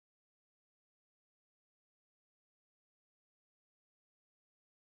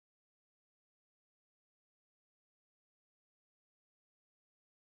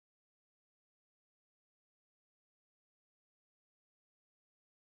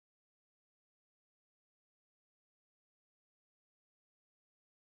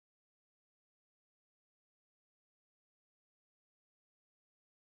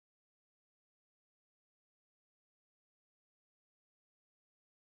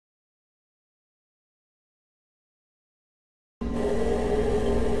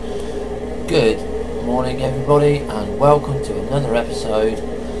Good morning everybody, and welcome to another episode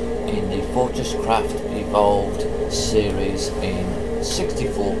in the FortressCraft Evolved series in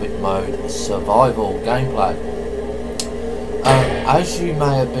 64-bit mode survival gameplay. As you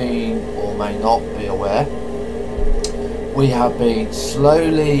may have been or may not be aware, we have been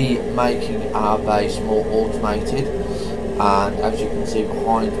slowly making our base more automated, and as you can see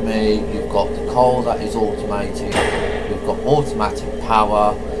behind me, you've got the coal that is automated, we've got automatic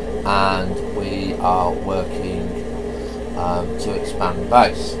power, and we are working to expand the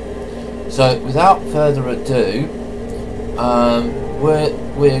base. So without further ado, what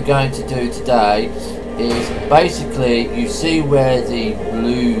we're going to do today is basically, you see where the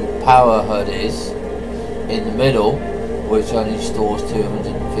blue power HUD is in the middle, which only stores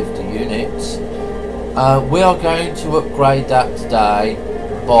 250 units. We are going to upgrade that today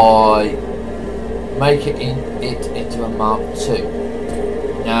by making it into a Mark II.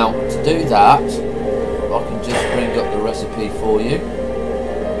 Now, to do that, I can just bring up the recipe for you.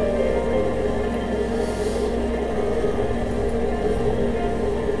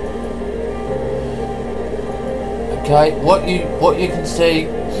 Okay, what you can see,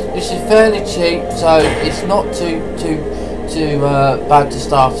 this is fairly cheap, so it's not too bad to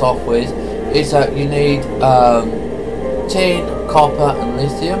start off with. Is that you need tin, copper, and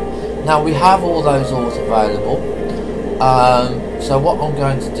lithium. Now we have all those ores available. So what I'm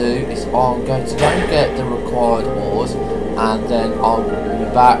going to do is I'm going to go and get the required ores, and then I will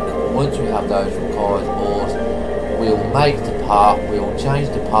be back once we have those required ores. We will make the part, we will change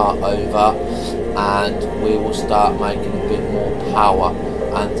the part over, and we will start making a bit more power,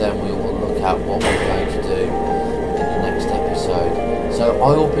 and then we will look at what we're going to do in the next episode. So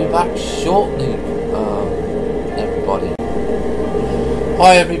I will be back shortly, everybody.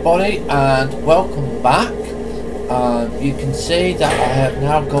 Hi everybody, and welcome back. You can see that I have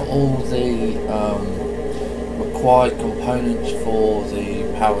now got all the required components for the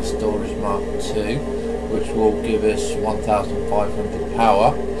power storage Mark II, which will give us 1500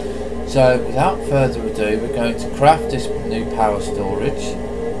 power. So without further ado, we're going to craft this new power storage.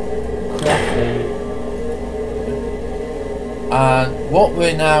 And what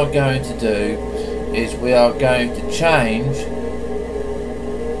we're now going to do is we are going to change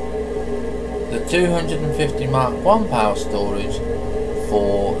the 250 Mark I power storage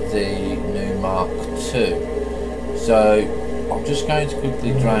for the new Mark II. So I'm just going to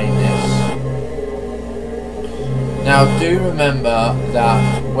quickly drain this. Now do remember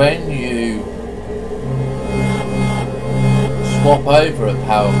that when you swap over a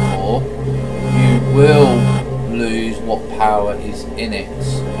power core, you will lose what power is in it.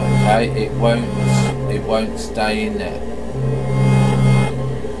 Okay, it won't stay in there.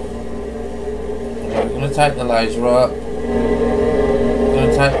 We're going to take the laser up, we're going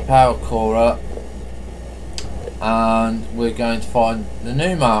to take the power core up, and we're going to find the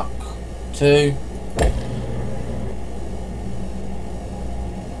new Mark II,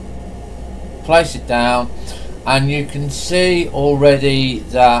 place it down, and you can see already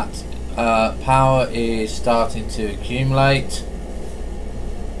that power is starting to accumulate.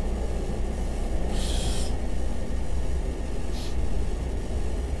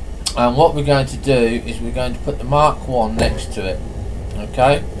 And what we're going to do is we're going to put the Mark I next to it,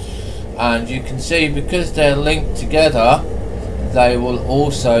 okay? And you can see, because they're linked together, they will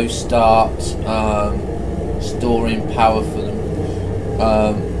also start storing power for them,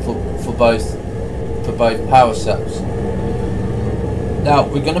 for both power cells. Now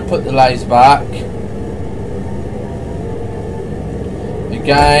we're going to put the laser back.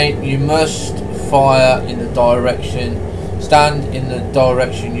 Again, you must fire in the direction. Stand in the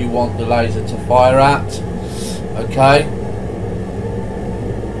direction you want the laser to fire at, okay?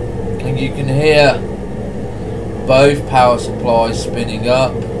 And you can hear both power supplies spinning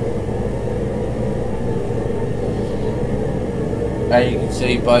up, and you can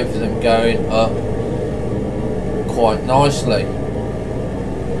see both of them going up quite nicely.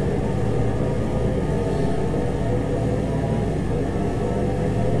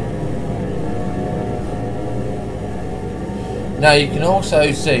 Now you can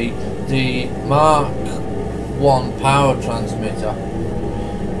also see the Mark I power transmitter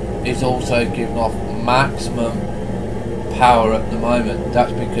is also giving off maximum power at the moment.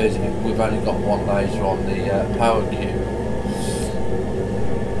 That's because we've only got one laser on the power cube.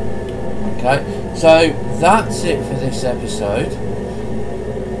 Okay, so that's it for this episode.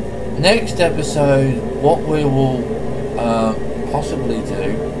 Next episode, what we will possibly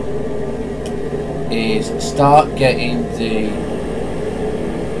do is start getting the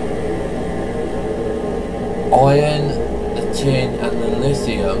iron, the tin and the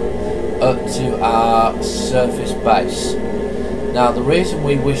lithium up to our surface base. Now the reason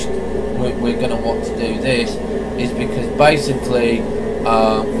we're going to want to do this is because basically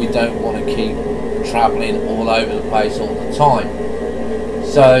we don't want to keep travelling all over the place all the time.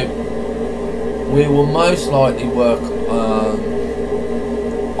 So we will most likely work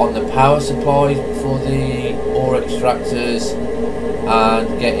on the power supply for the ore extractors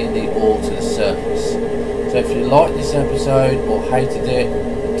and getting the ore to the surface. So if you liked this episode or hated it,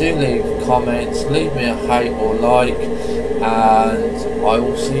 do leave comments, leave me a hate or like, and I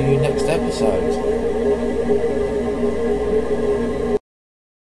will see you next episode.